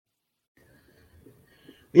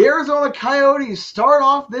The Arizona Coyotes start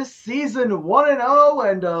off this season 1-0,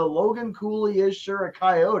 and Logan Cooley is sure a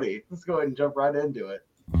Coyote. Let's go ahead and jump right into it.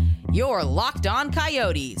 You're Locked On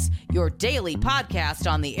Coyotes, your daily podcast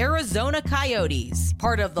on the Arizona Coyotes,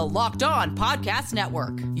 part of the Locked On Podcast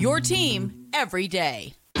Network, your team every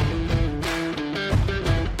day.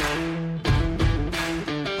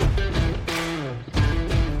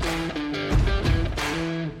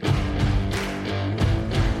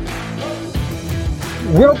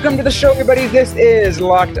 Welcome to the show, everybody. This is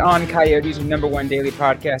Locked On Coyotes, your number one daily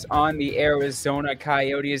podcast on the Arizona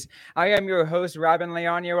Coyotes. I am your host, Robin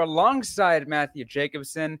Leonier, alongside Matthew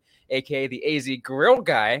Jacobson, a.k.a. the AZ Grill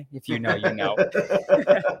Guy. If you know, you know.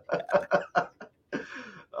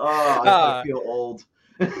 I feel old.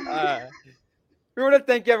 We want to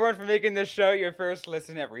thank everyone for making this show your first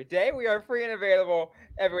listen every day. We are free and available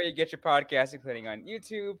everywhere you get your podcasts, including on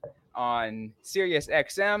YouTube, on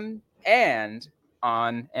SiriusXM, and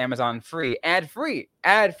on Amazon free, ad free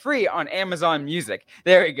on Amazon Music.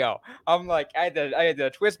 There we go. I'm like, I had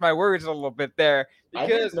to twist my words a little bit there because I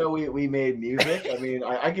didn't know we made music. I mean,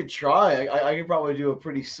 I could try. I could probably do a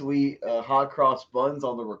pretty sweet hot cross buns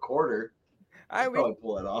on the recorder. I could probably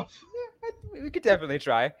pull it off. Yeah, we could definitely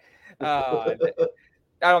try. I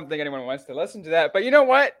don't think anyone wants to listen to that, but you know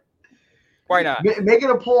what? Why not? Make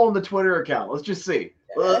it a poll on the Twitter account. Let's just see.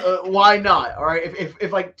 Why not? All right.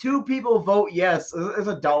 If like two people vote yes, there's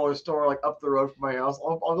a dollar store like up the road from my house.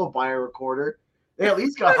 I'll go buy a recorder. They at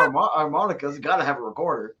least got harmonicas. Got to have a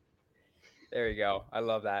recorder. There you go. I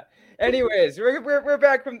love that. Anyways, we're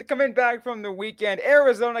back coming back from the weekend.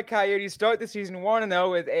 Arizona Coyotes start the season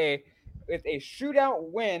 1-0 with a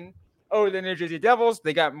shootout win over the New Jersey Devils.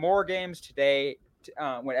 They got more games today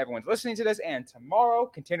when everyone's listening to this, and tomorrow,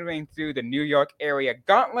 continuing through the New York area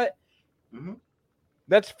Gauntlet. Mm-hmm.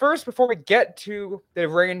 Let's first, before we get to the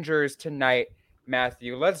Rangers tonight,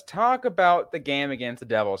 Matthew, let's talk about the game against the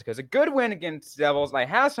Devils, because a good win against the Devils, and I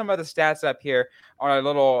have some of the stats up here on our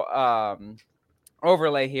little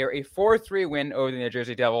overlay here, a 4-3 win over the New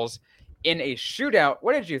Jersey Devils in a shootout.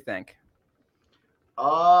 What did you think?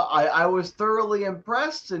 I was thoroughly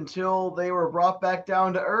impressed until they were brought back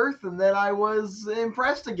down to earth, and then I was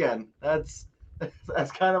impressed again. That's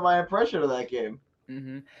kind of my impression of that game.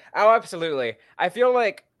 Mm-hmm. Oh, absolutely. I feel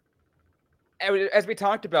like, as we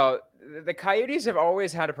talked about, the Coyotes have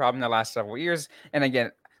always had a problem in the last several years. And again,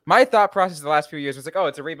 my thought process the last few years was like, oh,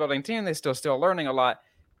 it's a rebuilding team. They're still learning a lot.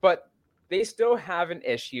 But they still have an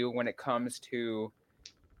issue when it comes to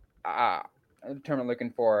the term I'm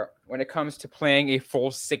looking for, when it comes to playing a full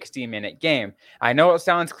 60-minute game. I know it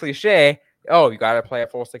sounds cliche. Oh, you got to play a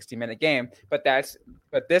full 60-minute game. But this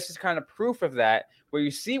is kind of proof of that, where you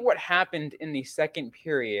see what happened in the second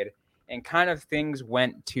period and kind of things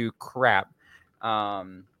went to crap.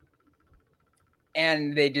 And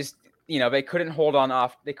they just, they couldn't hold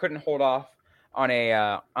off on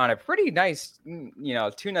a pretty nice,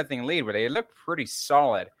 2-0 lead where they looked pretty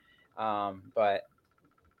solid. But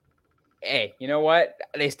hey, you know what?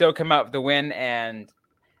 They still come out with the win, and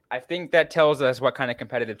I think that tells us what kind of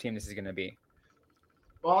competitive team this is going to be.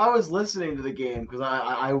 Well, I was listening to the game because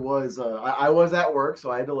I was at work,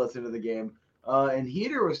 so I had to listen to the game. And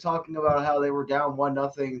Heater was talking about how they were down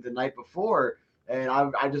 1-0 the night before, and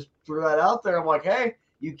I just threw that out there. I'm like, hey,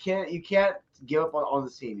 you can't give up on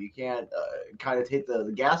this team. You can't kind of take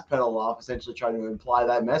the gas pedal off, essentially trying to imply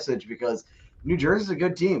that message, because New Jersey's a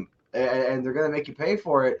good team, and they're going to make you pay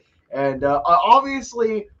for it. And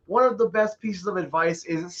obviously, one of the best pieces of advice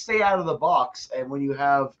is stay out of the box. And when you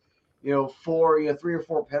have, 3 or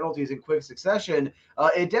 4 penalties in quick succession,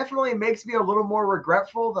 it definitely makes me a little more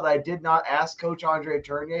regretful that I did not ask Coach Andre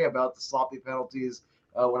Tournier about the sloppy penalties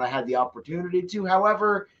when I had the opportunity to.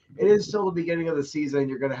 However, it is still the beginning of the season.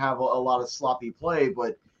 You're going to have a lot of sloppy play,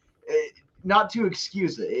 but not to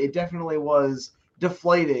excuse it. It definitely was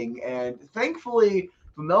deflating. And thankfully,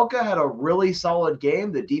 Vejmelka had a really solid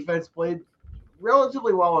game. The defense played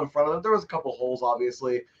relatively well in front of them. There was a couple holes,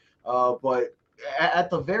 obviously, but at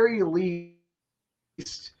the very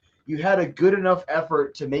least, you had a good enough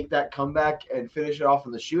effort to make that comeback and finish it off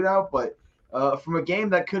in the shootout. But from a game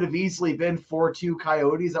that could have easily been 4-2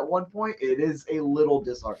 Coyotes at one point, it is a little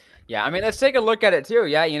disheartening. Yeah, I mean, let's take a look at it too.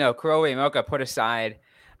 Yeah, Kuro Vejmelka put aside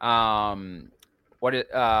what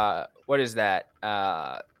is that?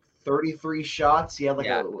 33 shots. He had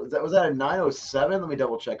was that a 907? Let me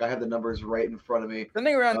double check. I have the numbers right in front of me.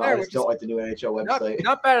 Something around there. I just don't like the new NHL website.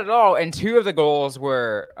 Not bad at all. And 2 of the goals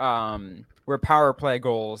were power play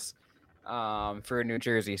goals for New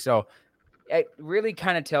Jersey. So it really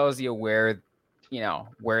kind of tells you where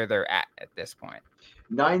they're at this point.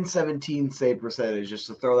 917 save percentage, just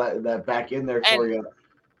to throw that back in there for you.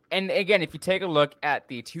 And again, if you take a look at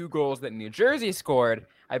the 2 goals that New Jersey scored,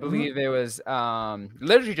 I believe it was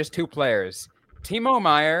literally just 2 players, Timo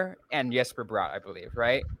Meyer and Jesper Bratt, I believe,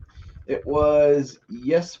 right? It was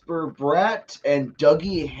Jesper Bratt and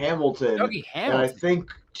Dougie Hamilton. Dougie And I Hamilton.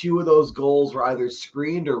 think 2 of those goals were either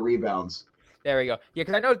screened or rebounds. There we go. Yeah,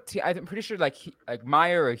 because I know I'm pretty sure like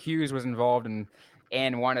Meyer or Hughes was involved in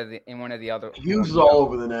one of the other. Hughes was all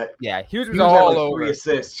over the net. Yeah, Hughes was Hughes all had like over. 3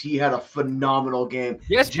 assists. He had a phenomenal game.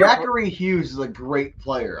 Yes, Jackery Hughes is a great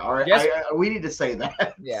player. All right, Yes. we need to say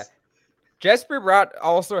that. Yeah, Jesper Bratt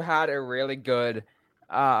also had a really good,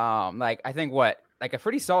 like I think like a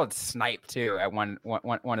pretty solid snipe too at one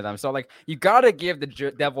of them. So like you got to give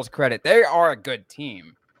the Devils credit. They are a good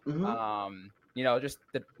team. Mm-hmm. Just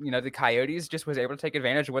the Coyotes just was able to take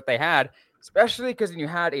advantage of what they had, especially because you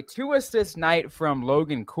had a 2-assist night from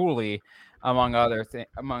Logan Cooley, among others.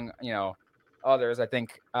 I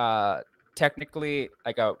think technically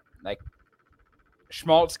like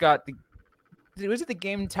Schmaltz got was it the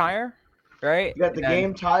game tire, right? You got the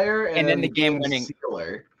game tire and then the game winning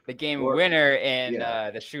sealer. The game winner in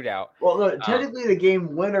the shootout. Well, no, technically the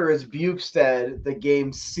game winner is Bukestad. The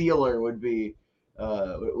game sealer would be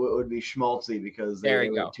Schmaltzy because they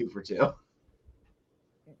went 2 for 2.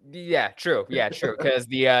 Yeah, true. Yeah, true. Because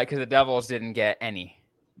the Devils didn't get any.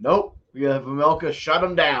 Nope. Vejmelka shut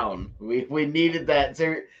them down. We needed that.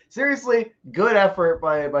 Seriously, good effort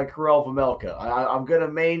by Karel Vejmelka. I'm gonna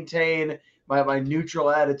maintain my neutral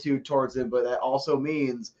attitude towards him, but that also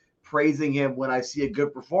means praising him when I see a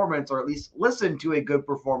good performance, or at least listen to a good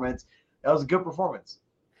performance. That was a good performance.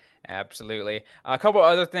 Absolutely. A couple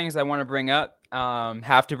other things I want to bring up.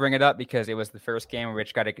 Have to bring it up because it was the first game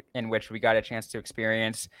in which we got a chance to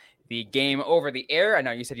experience the game over the air. I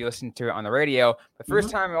know you said you listened to it on the radio, but first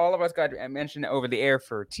time all of us got mentioned over the air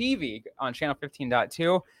for TV on channel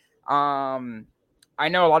 15.2. I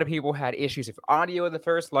know a lot of people had issues with audio at the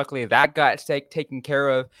first. Luckily, that got taken care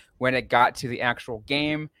of when it got to the actual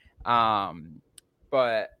game.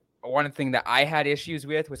 But one thing that I had issues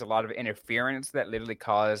with was a lot of interference that literally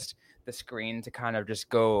caused the screen to kind of just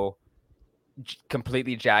go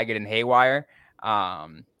completely jagged and haywire. I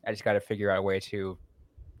just got to figure out a way to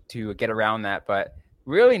get around that. But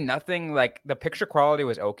really nothing, like the picture quality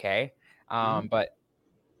was okay. But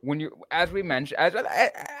as we mentioned,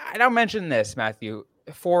 I'll mention this, Matthew,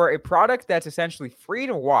 for a product that's essentially free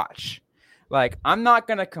to watch, like I'm not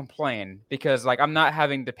going to complain because like I'm not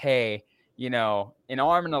having to pay, an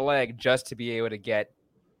arm and a leg just to be able to get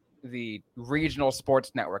the regional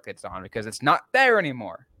sports network it's on because it's not there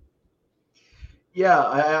anymore. Yeah,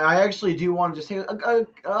 I actually do want to just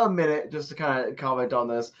take a minute just to kind of comment on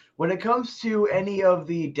this. When it comes to any of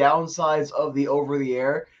the downsides of the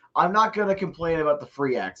over-the-air, I'm not going to complain about the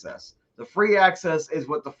free access. The free access is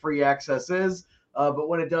what the free access is, but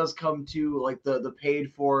when it does come to like the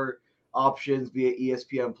paid-for options via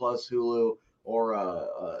ESPN Plus, Hulu,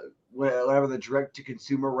 or whatever the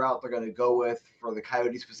direct-to-consumer route they're going to go with for the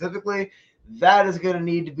Coyotes specifically, that is going to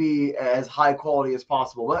need to be as high quality as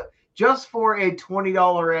possible. But just for a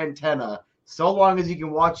 $20 antenna, so long as you can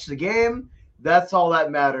watch the game, that's all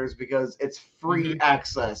that matters because it's free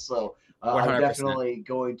access. So I'm definitely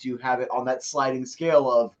going to have it on that sliding scale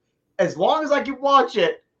of as long as I can watch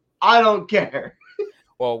it, I don't care.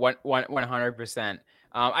 Well, 100%.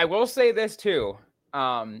 I will say this too.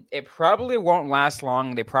 It probably won't last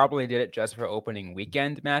long. They probably did it just for opening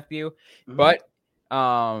weekend, Matthew. But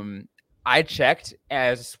I checked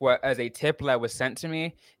as a tip that was sent to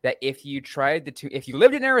me that if you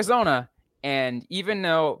lived in Arizona, and even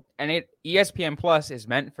though ESPN Plus is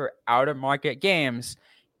meant for out of market games,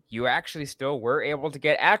 you actually still were able to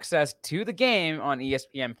get access to the game on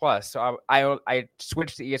ESPN Plus. So I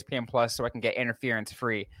switched to ESPN Plus so I can get interference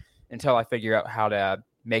free until I figure out how to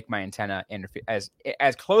make my antenna as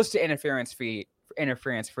close to interference free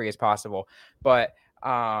as possible. But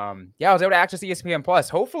I was able to access ESPN Plus.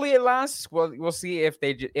 Hopefully it lasts. We'll see if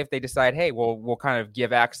they decide, hey, we'll kind of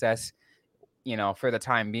give access, for the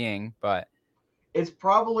time being. But it's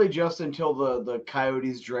probably just until the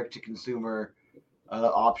Coyotes direct to consumer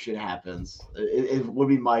option happens. It would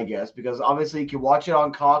be my guess because obviously you can watch it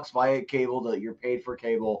on Cox via cable that you're paid for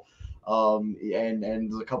cable. And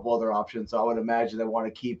there's a couple other options. So I would imagine they want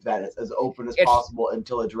to keep that as open as possible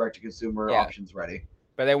until a direct to consumer option's ready.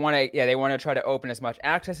 But they want to try to open as much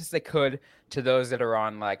access as they could to those that are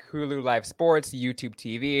on like Hulu Live Sports, YouTube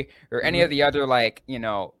TV, or any of the other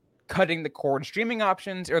cutting the cord streaming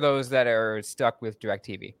options, or those that are stuck with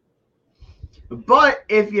DirecTV. But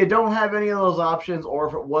if you don't have any of those options, or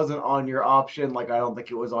if it wasn't on your option, like I don't think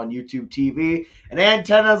it was on YouTube TV, an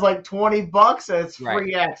antenna is like $20 and it's Right.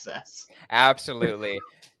 free access. Absolutely.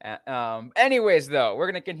 Anyways, though, we're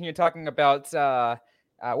going to continue talking about.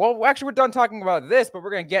 Well, actually, we're done talking about this, but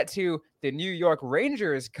we're going to get to the New York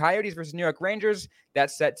Rangers, Coyotes versus New York Rangers.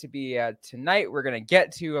 That's set to be tonight. We're going to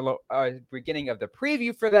get to a beginning of the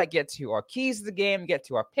preview for that, get to our keys to the game, get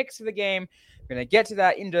to our picks of the game. We're going to get to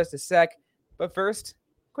that in just a sec. But first,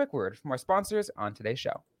 quick word from our sponsors on today's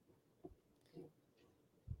show.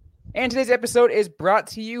 And today's episode is brought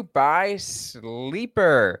to you by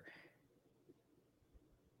Sleeper.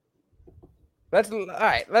 Let's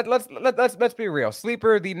be real.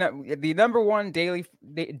 Sleeper, the number one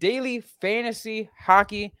daily fantasy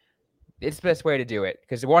hockey. It's the best way to do it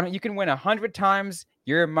because you can win 100 times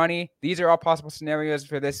your money. These are all possible scenarios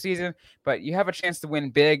for this season, but you have a chance to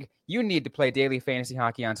win big. You need to play daily fantasy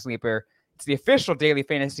hockey on Sleeper. It's the official daily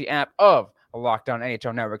fantasy app of a Locked On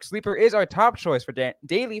NHL Network. Sleeper is our top choice for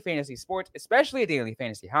daily fantasy sports, especially daily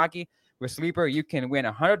fantasy hockey. With Sleeper, you can win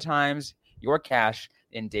 100 times your cash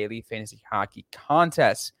in daily fantasy hockey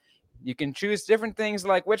contests. You can choose different things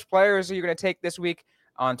like which players are you going to take this week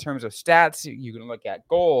on terms of stats. You can look at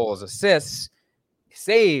goals, assists,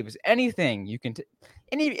 saves, anything. You can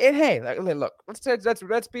hey, look,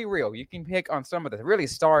 let's be real. You can pick on some of the really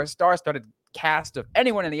star-studded cast of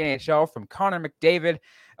anyone in the NHL, from Connor McDavid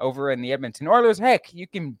over in the Edmonton Oilers. Heck, you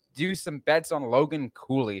can do some bets on Logan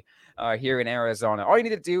Cooley here in Arizona. All you need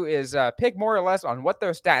to do is pick more or less on what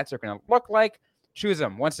their stats are going to look like. Choose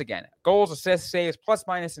them. Once again, goals, assists, saves, plus,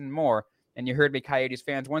 minus, and more. And you heard me, Coyotes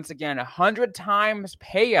fans. Once again, 100 times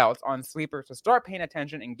payouts on Sleeper. So start paying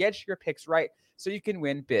attention and get your picks right so you can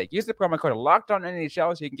win big. Use the promo code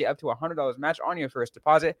LOCKEDONNHL so you can get up to $100 match on your first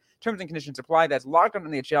deposit. Terms and conditions apply. That's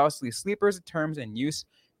LOCKEDONNHL. See Sleeper's terms and use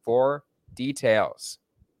for details.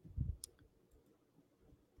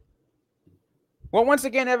 Well, once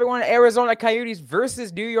again, everyone, Arizona Coyotes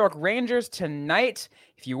versus New York Rangers tonight.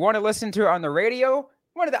 If you want to listen to it on the radio,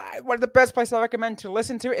 one of the best places I recommend to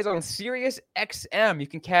listen to is on Sirius XM. You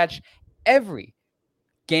can catch every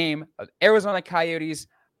game of Arizona Coyotes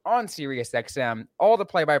on Sirius XM. All the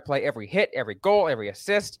play-by-play, every hit, every goal, every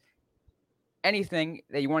assist, anything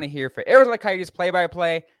that you want to hear for Arizona Coyotes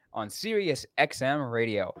play-by-play on Sirius XM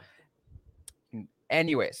radio.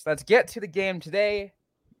 Anyways, let's get to the game today.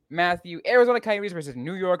 Matthew, Arizona Coyotes versus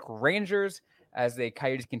New York Rangers as the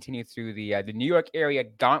Coyotes continue through the New York area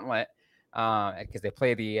Gauntlet because they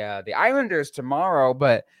play the Islanders tomorrow,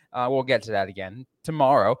 but we'll get to that again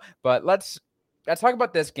tomorrow. But let's talk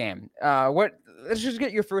about this game. Let's just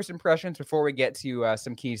get your first impressions before we get to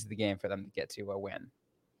some keys to the game for them to get to a win.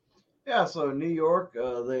 Yeah, so New York,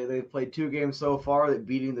 they've played 2 games so far,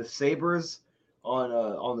 beating the Sabres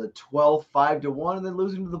on the 12th 5-1, and then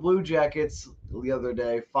losing to the Blue Jackets the other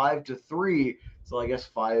day 5-3. So I guess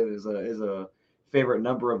 5 is a favorite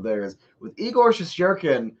number of theirs. With Igor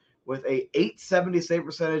Shesterkin with a .870 save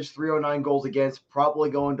percentage, 309 goals against, probably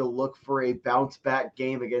going to look for a bounce back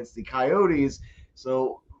game against the Coyotes.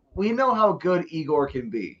 So we know how good Igor can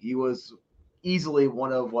be. He was easily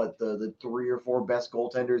one of the 3 or 4 best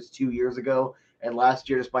goaltenders 2 years ago. And last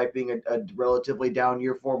year, despite being a relatively down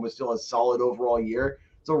year for him, was still a solid overall year.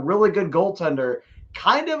 It's a really good goaltender.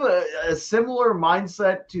 Kind of a similar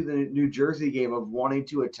mindset to the New Jersey game of wanting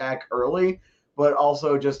to attack early, but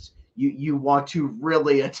also just you want to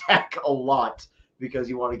really attack a lot because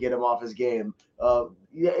you want to get him off his game.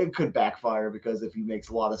 Yeah, it could backfire because if he makes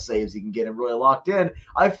a lot of saves, he can get him really locked in.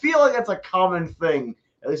 I feel like that's a common thing,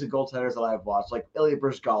 at least the goaltenders that I've watched. Like Ilya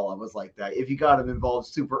Bryzgalov was like that. If you got him involved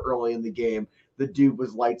super early in the game, the dude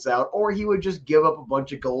was lights out, or he would just give up a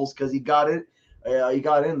bunch of goals because he got it. He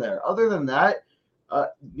got in there. Other than that,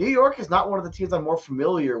 New York is not one of the teams I'm more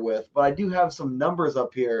familiar with, but I do have some numbers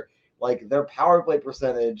up here, like their power play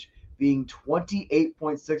percentage being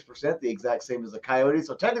 28.6%, the exact same as the Coyotes.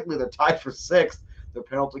 So technically they're tied for 6th. Their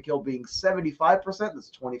penalty kill being 75%, that's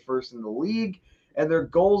 21st in the league, and their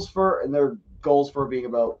goals for being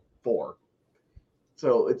about 4.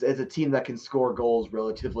 So it's a team that can score goals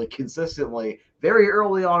relatively consistently very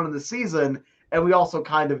early on in the season, and we also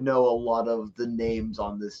kind of know a lot of the names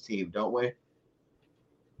on this team, don't we?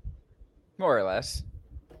 More or less,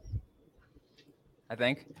 I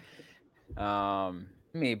think. Let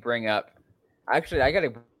me bring up. Actually, I got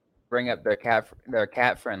to bring up their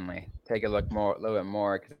cat friendly. Take a little bit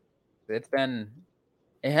more, because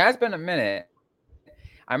it has been a minute.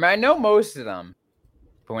 I mean, I know most of them,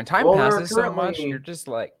 but when time passes so much, you're just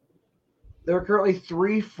like. There are currently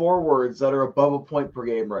 3 forwards that are above a point per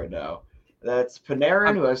game right now. That's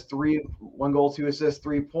Panarin, who has 1 goal, 2 assists,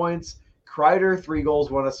 3 points. Kreider, 3 goals,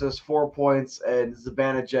 1 assist, 4 points, and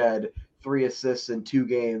Zibanejad, 3 assists in 2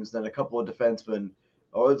 games. Then a couple of defensemen.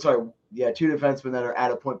 Oh, sorry. Yeah, 2 defensemen that are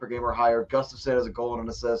at a point per game or higher. Gustafsson has a goal and an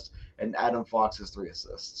assist, and Adam Fox has 3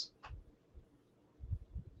 assists.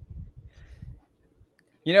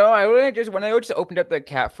 You know, when I just opened up the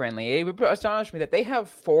cap friendly, it would astonish me that they have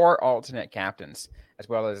 4 alternate captains as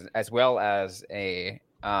well as a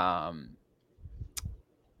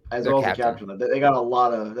as their well as a captain. captain. They got a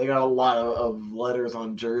lot of letters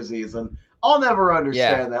on jerseys, and I'll never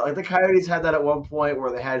understand that. Like the Coyotes had that at one point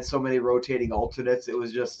where they had so many rotating alternates. It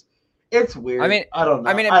was just, it's weird. I don't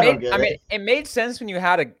know. It made sense when you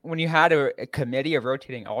had a committee of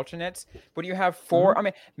rotating alternates. When you have 4, I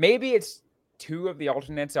mean, maybe it's 2 of the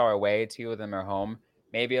alternates are away, 2 of them are home.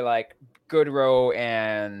 Maybe like Goodrow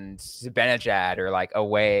and Zibanejad are like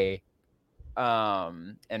away,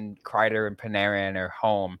 and Kreider and Panarin are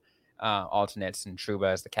home alternates, and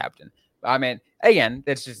Trouba as the captain. I mean, again,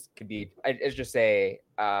 it's just call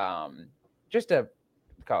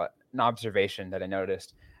it an observation that I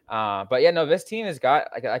noticed. But yeah, no, this team has got,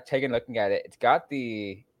 I taken looking at it. It's got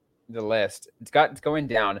the list. It's going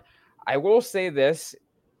down. I will say this: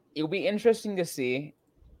 it'll be interesting to see,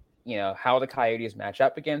 how the Coyotes match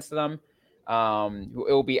up against them. It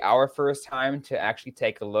will be our first time to actually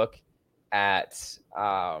take a look at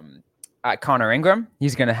Connor Ingram.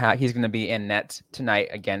 He's gonna be in net tonight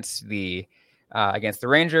against the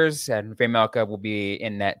Rangers, and Vejmelka will be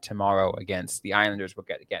in net tomorrow against the Islanders. We'll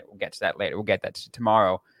get to that later. We'll get that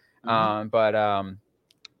tomorrow. But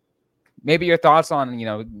maybe your thoughts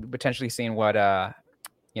on potentially seeing what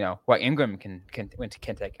Ingram can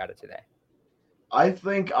take out of today. I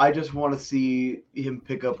think I just want to see him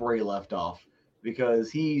pick up where he left off,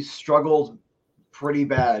 because he struggled pretty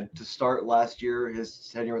bad to start last year, his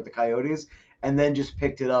tenure with the Coyotes, and then just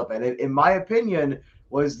picked it up. And in my opinion,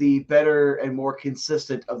 was the better and more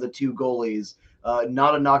consistent of the 2 goalies.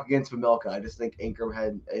 Not a knock against Vejmelka. I just think Ingram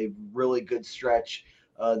had a really good stretch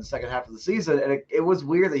in the second half of the season, and it was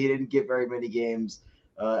weird that he didn't get very many games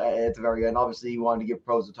at the very end. Obviously, you wanted to give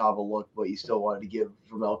Prosvetov a look, but you still wanted to give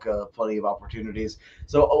Vejmelka plenty of opportunities.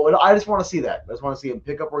 So I just want to see that. I just want to see him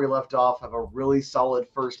pick up where he left off, have a really solid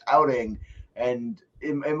first outing, and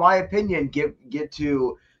in my opinion, get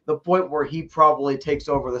to the point where he probably takes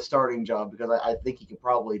over the starting job, because I think he could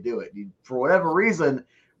probably do it. For whatever reason,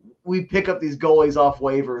 we pick up these goalies off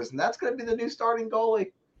waivers, and that's going to be the new starting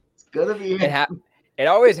goalie. It's going to be him. It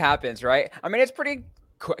always happens, right? I mean, it's pretty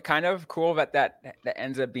kind of cool that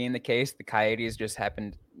ends up being the case. The Coyotes just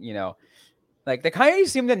happened, like the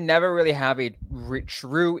Coyotes seem to never really have a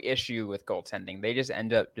true issue with goaltending. They just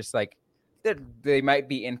end up just like, they might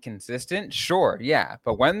be inconsistent, sure, yeah,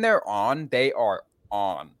 but when they're on, they are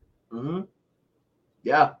on. Mm-hmm.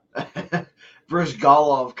 Yeah.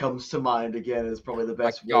 Brizgalov comes to mind again as probably the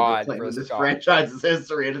best player in this franchise's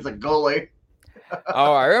history, and it's a goalie.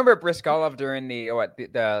 Oh, I remember Brizgalov during the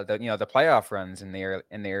playoff runs in the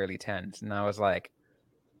early 10s, and I was like,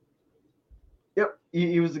 yep,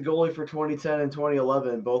 he was the goalie for 2010 and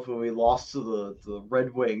 2011, both when we lost to the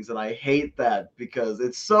Red Wings, and I hate that because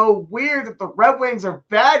it's so weird that the Red Wings are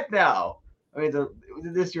bad now. I mean,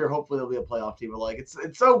 this year hopefully they'll be a playoff team, but like it's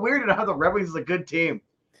so weird to have the Red Wings as a good team,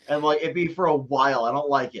 and like it'd be for a while. I don't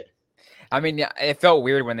like it. I mean, yeah, it felt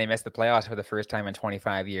weird when they missed the playoffs for the first time in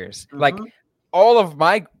 25 years. Like all of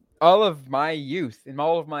my youth and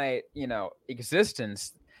all of my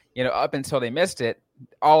existence, up until they missed it,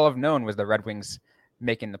 all I've known was the Red Wings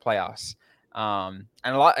making the playoffs. And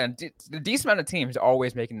a decent amount of teams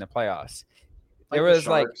always making the playoffs. There was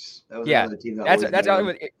that's how it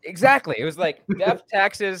was. Exactly. It was like Death,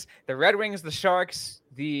 Texas, the Red Wings, the Sharks,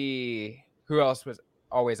 who else was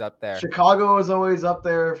always up there? Chicago was always up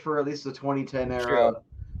there for at least the 2010 era. True.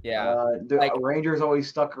 Yeah. The Rangers always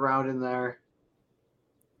stuck around in there.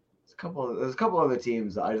 There's a couple other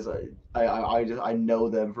teams that I know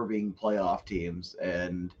them for being playoff teams,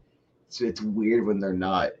 and it's weird when they're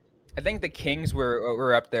not. I think the Kings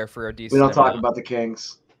were up there for a decent. We don't talk about the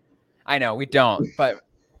Kings. I know we don't, but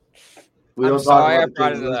we don't talk about the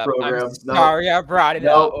Kings in this program. I'm sorry I brought it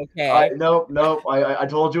up. Okay. Nope. I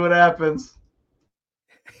told you what happens.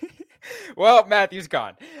 Well, Matthew's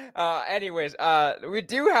gone. Anyways, we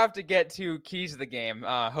do have to get to keys of the game.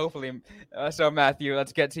 Hopefully. So, Matthew,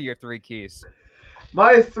 let's get to your 3 keys.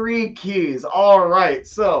 My 3 keys. All right.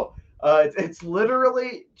 So, it's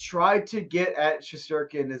literally try to get at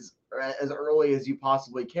Shesterkin as early as you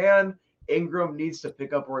possibly can. Ingram needs to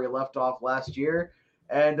pick up where he left off last year.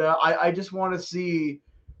 And I just want to see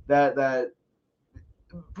that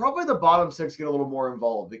probably the bottom 6 get a little more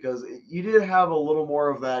involved, because you did have a little more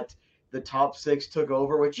of that the top six took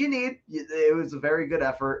over, which you need. It was a very good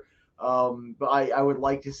effort. But I would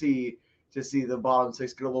like to see the bottom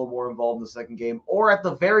six get a little more involved in the second game, or at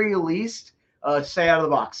the very least, stay out of the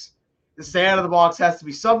box. The stay out of the box has to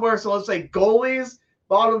be somewhere. So let's say goalies,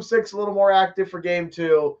 bottom six, a little more active for game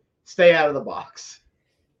two. Stay out of the box.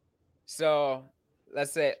 So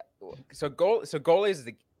let's say goalies is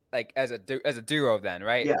like as a duo then,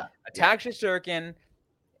 right? Yeah. Attack Shesterkin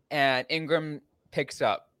and Ingram picks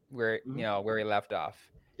up where where he left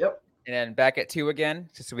off. Yep. And then back at 2 again,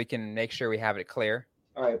 just so we can make sure we have it clear.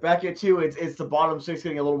 All right, back at 2, it's the bottom six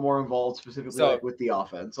getting a little more involved, specifically like with the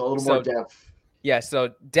offense, so a little more depth. Yeah, so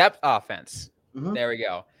depth offense. Mm-hmm. There we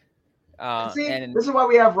go. And this is why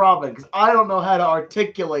we have Robin, because I don't know how to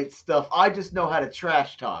articulate stuff. I just know how to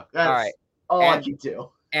trash talk. That's all I can do.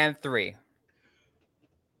 And 3.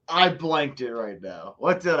 I blanked it right now.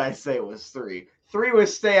 What did I say was 3? 3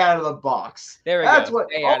 was stay out of the box. There we go. That's what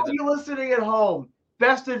all you listening at home.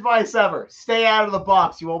 Best advice ever. Stay out of the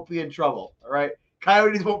box. You won't be in trouble. All right.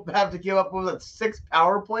 Coyotes won't have to give up 6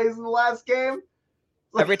 power plays in the last game.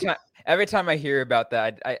 Every time I hear about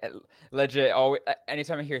that, I legit always.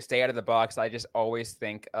 Anytime I hear "stay out of the box," I just always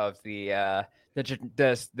think of the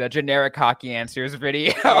generic hockey answers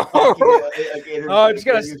video. Just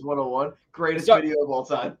gonna use 101. Greatest video of all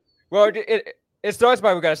time. Well, it starts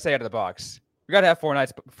by we gotta stay out of the box. We gotta have four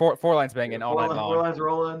lines banging all night long. 4 lines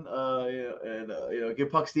rolling.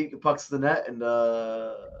 Get pucks deep, get pucks to the net, and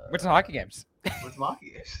what's the hockey games? What's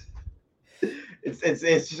hockey games?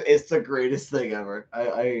 It's the greatest thing ever.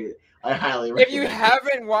 I highly recommend. If you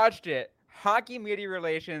haven't watched it, Hockey Media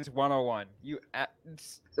Relations 101.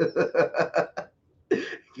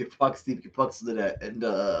 Get pucks deep, get pucks to the net, and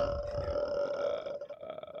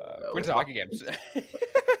what's the hockey games?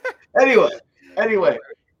 Anyway.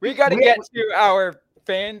 We got to get to our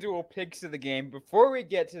FanDuel picks of the game. Before we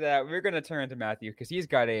get to that, we're going to turn to Matthew because he's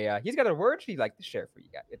got a word he'd like to share for you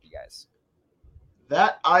guys.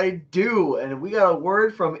 That I do, and we got a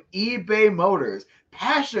word from eBay Motors.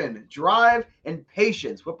 Passion, drive, and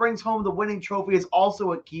patience. What brings home the winning trophy is also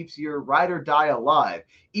what keeps your ride or die alive.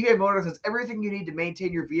 eBay Motors has everything you need to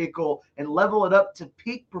maintain your vehicle and level it up to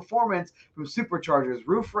peak performance, from superchargers,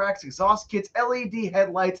 roof racks, exhaust kits, LED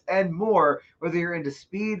headlights, and more. Whether you're into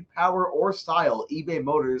speed, power, or style, eBay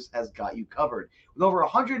Motors has got you covered. With over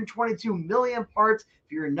 122 million parts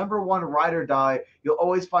for your number one ride or die, you'll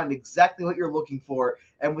always find exactly what you're looking for.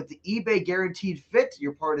 And with the eBay Guaranteed Fit,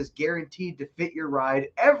 your part is guaranteed to fit your ride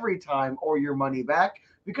every time or your money back.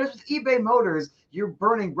 Because with eBay Motors, you're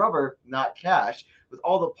burning rubber, not cash. With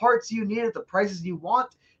all the parts you need at the prices you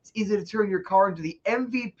want, it's easy to turn your car into the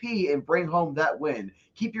MVP and bring home that win.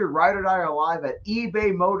 Keep your ride or die alive at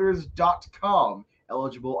ebaymotors.com.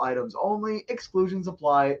 Eligible items only. Exclusions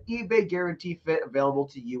apply. eBay Guarantee Fit available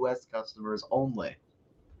to U.S. customers only.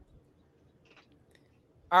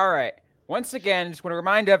 All right. Once again, just want to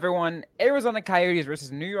remind everyone, Arizona Coyotes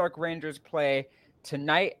versus New York Rangers play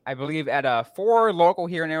tonight, I believe, at 4 local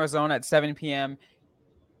here in Arizona at 7 p.m.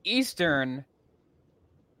 Eastern.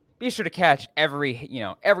 Be sure to catch every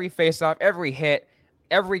face-off, every hit,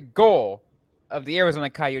 every goal of the Arizona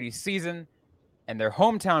Coyotes season and their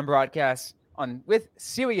hometown broadcasts with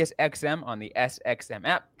Sirius XM on the SXM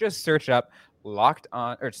app. Just search up search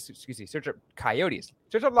up Coyotes.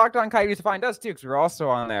 Search up Locked On Coyotes to find us too, because we're also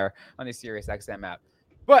on there on the Sirius XM app.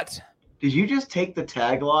 But did you just take the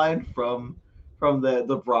tagline from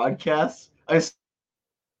the broadcast? I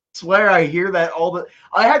swear I hear that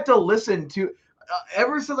I had to listen to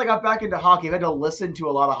ever since I got back into hockey. I had to listen to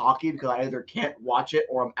a lot of hockey because I either can't watch it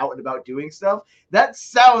or I'm out and about doing stuff. That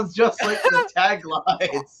sounds just like the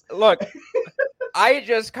taglines. Look, I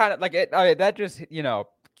just kind of like it. That just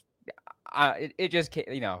it just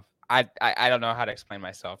I don't know how to explain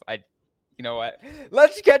myself. You know what?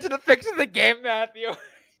 Let's get to the picks of the game, Matthew.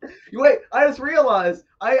 Wait, I just realized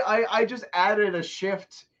I just added a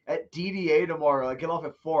shift at DDA tomorrow. I get off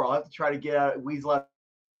at 4. I'll have to try to get out Weasel out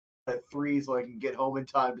at 3 so I can get home in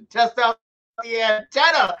time to test out the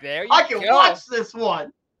antenna. I can watch this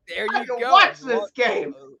one. There you go. Watch this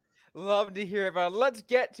game. Love to hear about it. Let's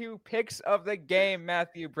get to picks of the game,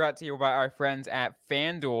 Matthew, brought to you by our friends at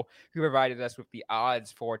FanDuel, who provided us with the odds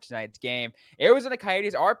for tonight's game. Arizona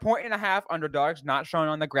Coyotes are 1.5 underdogs, not shown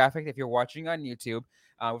on the graphic if you're watching on YouTube,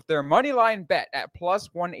 with their money line bet at plus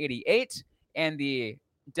 188 and the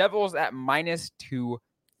Devils at minus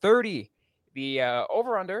 230. The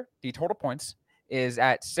over-under, the total points, is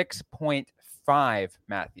at 6.5,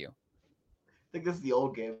 Matthew. I think this is the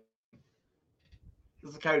old game.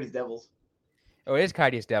 This is Coyotes Devils. Oh, it is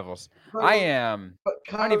Coyotes Devils. I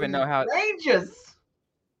don't even know how. Rangers.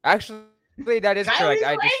 Actually, That is correct. Coyotes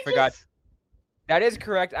I just forgot. Rangers. That is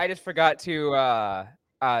correct. I just forgot to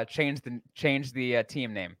change the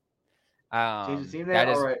team name. Change the team name. That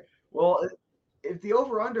All is right. Well, if the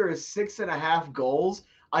over under is 6.5 goals,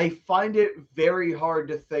 I find it very hard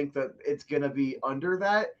to think that it's going to be under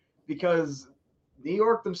that because New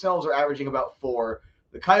York themselves are averaging about 4.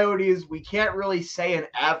 The Coyotes, we can't really say an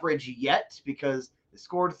average yet because they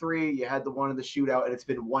scored 3. You had the one in the shootout, and it's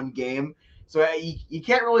been one game. So you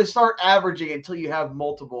can't really start averaging until you have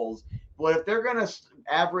multiples. But if they're going to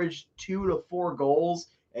average 2 to 4 goals,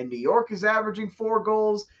 and New York is averaging 4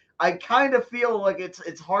 goals, I kind of feel like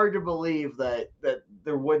it's hard to believe that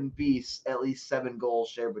there wouldn't be at least 7 goals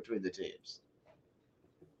shared between the teams.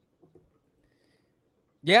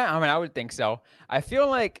 Yeah, I mean, I would think so. I feel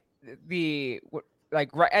like right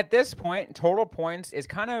at this point, total points is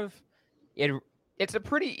kind of it. It's a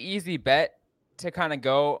pretty easy bet to kind of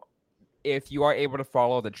go if you are able to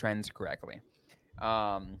follow the trends correctly.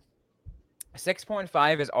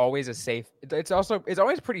 6.5 is always a safe. It's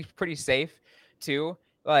always pretty safe too.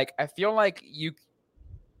 Like I feel like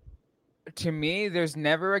to me, there's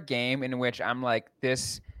never a game in which I'm like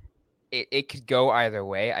this. It could go either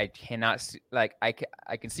way. I cannot I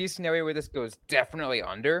can see a scenario where this goes definitely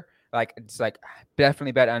under. Like it's like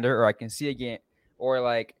definitely bet under, or I can see a game, or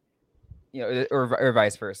like or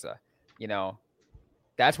vice versa.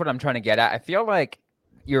 That's what I'm trying to get at. I feel like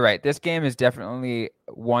you're right. This game is definitely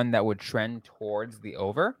one that would trend towards the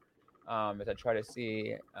over. As I try to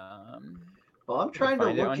see. Well, I'm trying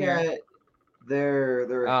to look at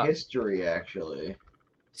their history actually.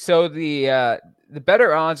 So the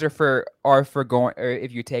better odds are for going, or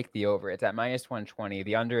if you take the over, it's at -120.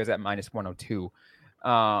 The under is at -102.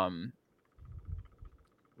 Oh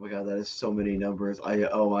my god, that is so many numbers.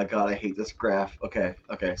 Oh my god, I hate this graph. Okay.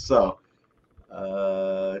 So,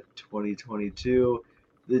 2022,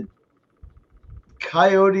 the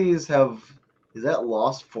Coyotes is that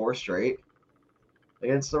lost 4 straight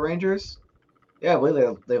against the Rangers? Yeah, I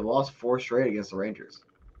believe they've lost 4 straight against the Rangers.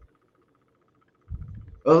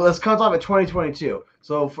 Well, let's cut off at 2022.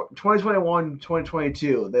 So for 2021,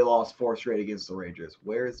 2022, they lost 4 straight against the Rangers.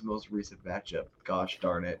 Where is the most recent matchup? Gosh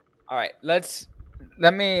darn it! All right, let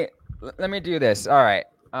me do this. All right.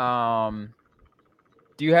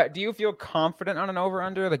 Do you feel confident on an over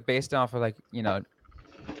under, like based off of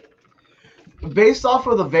based off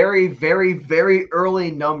of the very, very, very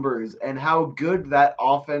early numbers and how good that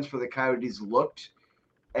offense for the Coyotes looked,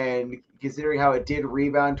 and considering how it did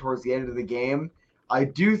rebound towards the end of the game, I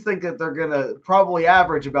do think that they're going to probably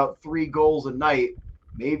average about 3 goals a night,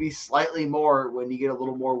 maybe slightly more when you get a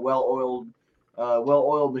little more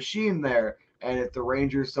well-oiled machine there. And if the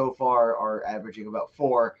Rangers so far are averaging about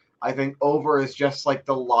 4, I think over is just like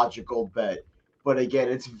the logical bet. But again,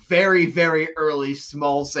 it's very, very early,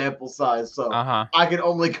 small sample size, so I can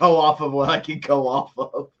only go off of what I can go off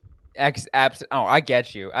of. I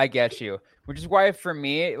get you. Which is why for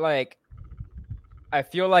me, like, I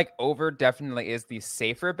feel like over definitely is the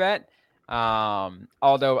safer bet.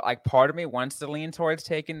 Although, like, part of me wants to lean towards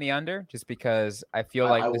taking the under, just because I feel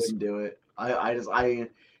like I wouldn't do it. I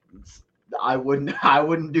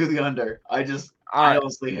wouldn't do the under. I don't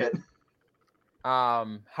see it.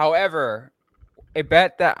 However, a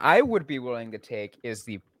bet that I would be willing to take is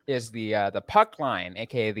the puck line,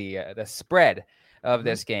 aka the spread of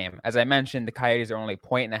this game. As I mentioned, the Coyotes are only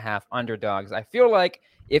 1.5 underdogs. I feel like,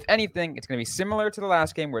 if anything, it's going to be similar to the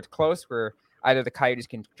last game where it's close, where either the Coyotes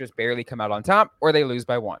can just barely come out on top or they lose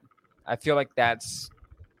by 1. I feel like that's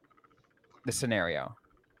the scenario.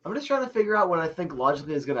 I'm just trying to figure out what I think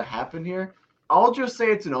logically is going to happen here. I'll just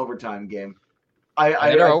say it's an overtime game.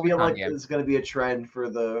 I feel like it's going to be a trend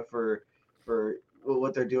for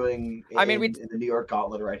what they're doing in the New York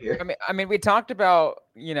Gauntlet right here. I mean, we talked about,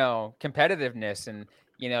 competitiveness, and,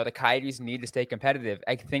 the Coyotes need to stay competitive.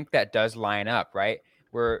 I think that does line up, right?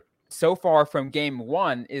 We're so far from game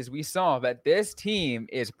 1 is we saw that this team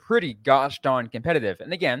is pretty gosh darn competitive.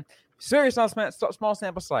 And again, serious small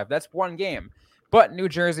sample size. That's 1 game. But New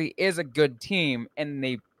Jersey is a good team, and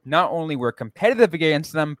they not only were competitive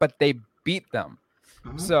against them, but they beat them.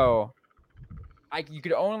 Mm-hmm. So you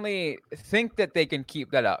could only think that they can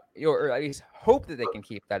keep that up, or at least hope that they can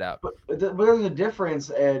keep that up. But there's a difference,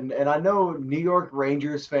 and I know New York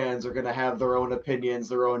Rangers fans are going to have their own opinions,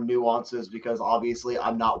 their own nuances, because obviously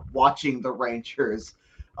I'm not watching the Rangers.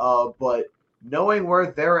 But knowing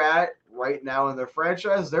where they're at right now in their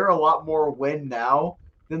franchise, they're a lot more win now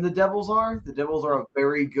than the Devils are. The Devils are a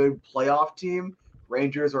very good playoff team.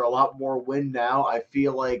 Rangers are a lot more win now. I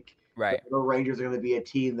feel like the Rangers are going to be a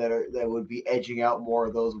team that would be edging out more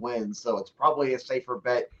of those wins. So it's probably a safer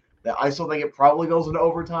bet. That I still think it probably goes into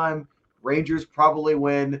overtime, Rangers probably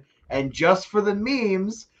win. And just for the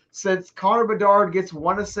memes, since Connor Bedard gets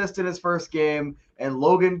 1 assist in his first game and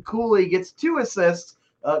Logan Cooley gets 2 assists,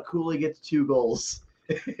 Cooley gets 2 goals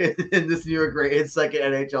in this New York Rangers second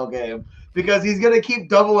NHL game because he's going to keep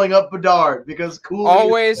doubling up Bedard because Cooley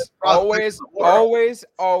always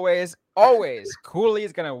Cooley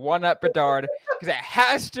is going to one-up Bedard because it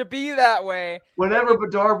has to be that way. Whenever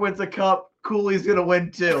Bedard wins a cup, Cooley's going to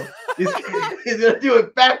win too. He's going to do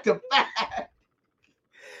it back to back.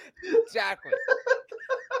 Exactly.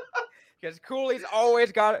 Because Cooley's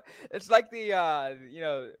always got it. It's like the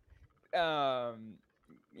the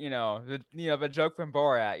joke from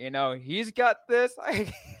Borat. He's got this.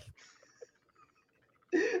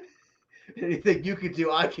 Anything you can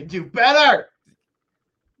do, I can do better.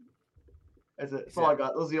 That's all I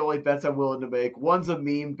got. Those are the only bets I'm willing to make. One's a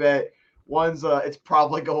meme bet. One's it's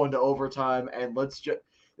probably going to overtime. And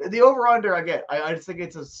the over-under, again, I just think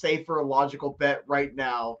it's a safer, logical bet right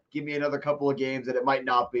now. Give me another couple of games, and it might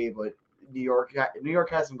not be, but New York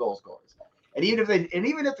has some goal scorers. And even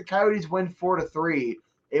if the Coyotes win 4-3,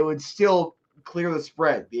 it would still clear the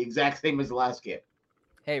spread, the exact same as the last game.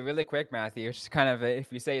 Hey, really quick, Matthew. It's just kind of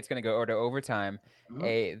if you say it's going to go to overtime,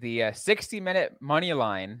 the 60-minute money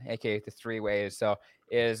line, aka the 3 ways, so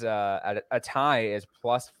is a tie is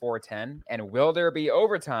plus 410, and will there be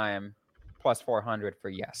overtime? Plus 400 for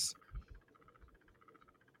yes.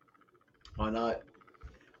 Why not?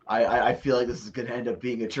 I feel like this is going to end up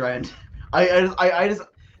being a trend.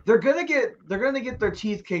 They're gonna get their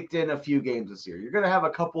teeth kicked in a few games this year. You're gonna have a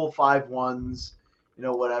couple 5-1s,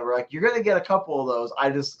 whatever. Like you're gonna get a couple of those. I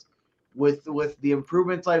just with the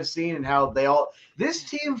improvements I've seen and how this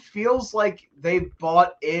team feels like they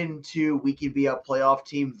bought into we could be a playoff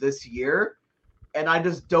team this year, and I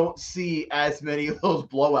just don't see as many of those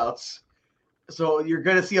blowouts. So you're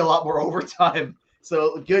gonna see a lot more overtime.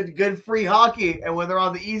 So good free hockey, and when they're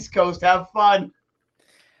on the East Coast, have fun.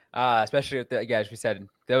 Especially with as we said,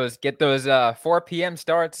 those 4 p.m.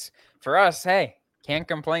 starts for us. Hey, can't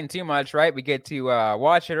complain too much, right? We get to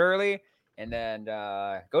watch it early and then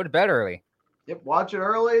go to bed early. Yep, watch it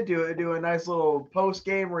early. Do a nice little post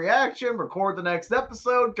game reaction. Record the next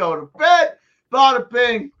episode. Go to bed. Bada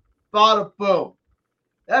bing, bada boom.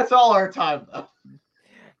 That's all our time though.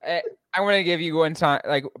 I want to give you one time,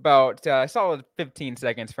 like about solid 15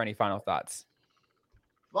 seconds for any final thoughts.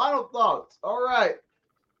 Final thoughts. All right.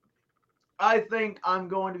 I think I'm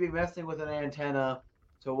going to be messing with an antenna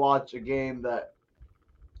to watch a game that,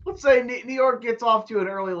 let's say, New York gets off to an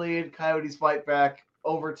early lead. Coyotes fight back.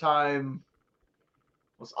 Overtime.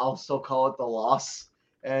 I'll still call it the loss.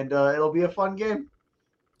 And it'll be a fun game.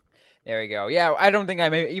 There we go. Yeah, I don't think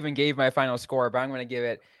I even gave my final score, but I'm going to give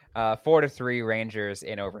it 4-3 Rangers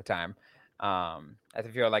in overtime. I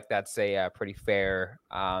feel like that's a pretty fair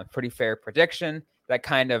prediction that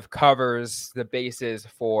kind of covers the bases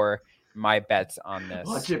for my bets on this.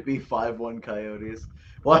 Watch it be 5-1 Coyotes.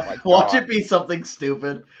 Watch it be something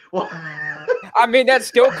stupid. I mean, that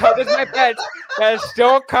still covers my bets. That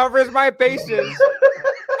still covers my bases.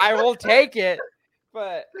 I will take it,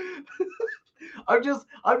 but I'm just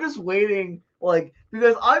waiting,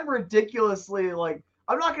 because I'm ridiculously,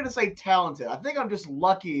 I'm not going to say talented. I think I'm just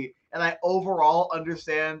lucky, and I overall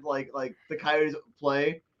understand, the Coyotes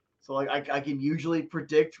play. So, I can usually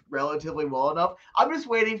predict relatively well enough. I'm just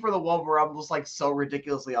waiting for the one where I'm just, so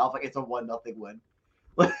ridiculously off. It's a 1-0 win.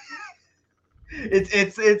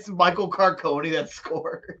 It's Michael Carcone that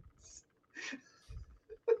scores.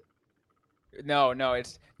 No,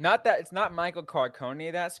 it's not that. It's not Michael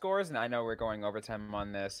Carcone that scores, and I know we're going overtime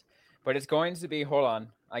on this, but it's going to be. Hold on,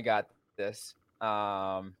 I got this.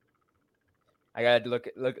 I gotta look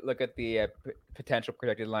at the potential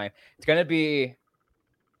predicted line. It's gonna be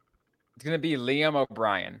Liam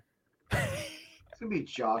O'Brien. It's gonna be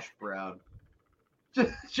Josh Brown.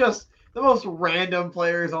 Just the most random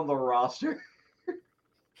players on the roster.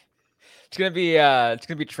 It's gonna be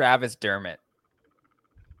Travis Dermott.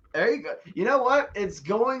 There you go. You know what? It's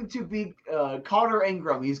going to be Connor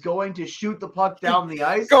Ingram. He's going to shoot the puck down the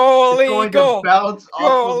ice. Goalie, it's going to bounce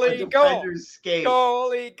off of the defender's skate.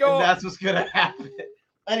 Goalie, and that's what's gonna happen.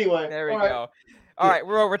 Anyway, there we go. All right,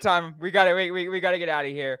 we're over time. We gotta get out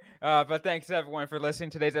of here. But thanks everyone for listening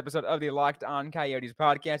to today's episode of the Locked On Coyotes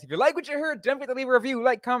podcast. If you like what you heard, don't forget to leave a review,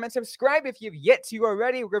 like, comment, subscribe if you've yet to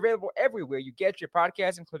already. We're available everywhere you get your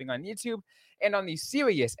podcast, including on YouTube and on the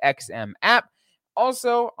Sirius XM app.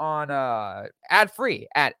 Also on ad-free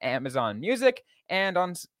at Amazon Music and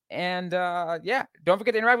don't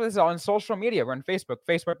forget to interact with us on social media. We're on Facebook,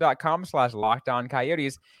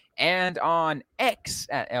 facebook.com/LockedOnCoyotes. and on X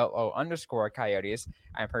at LO_Coyotes.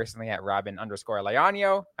 I'm personally at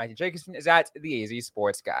Robin_Leonio. Matthew Jacobson is at the AZ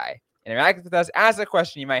Sports Guy. Interact with us, ask a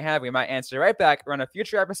question you might have. We might answer right back on a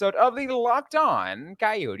future episode of the Locked On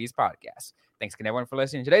Coyotes podcast. Thanks again, everyone, for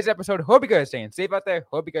listening to today's episode. Hope you guys are staying safe out there.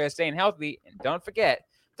 Hope you guys are staying healthy. And don't forget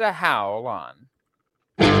to howl on.